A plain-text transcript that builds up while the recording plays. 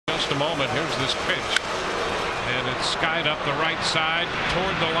just a moment. Here's this pitch. And it's skied up the right side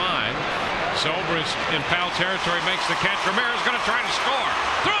toward the line. Zobrist in foul territory makes the catch. Ramirez going to try to score.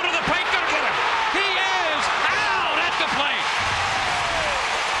 Throw to the plate. Going to get him. He is out at the plate.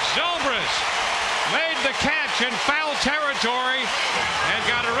 Zobrist made the catch in foul territory and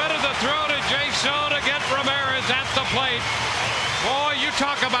got rid of the throw to Jason to get Ramirez at the plate. Boy, you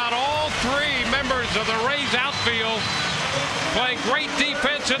talk about all three members of the Rays outfield playing great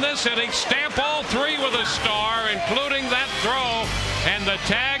defense in this inning. Stamp all three with a star, including that throw and the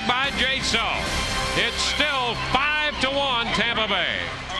tag by Jason. It's still 5-1 Tampa Bay.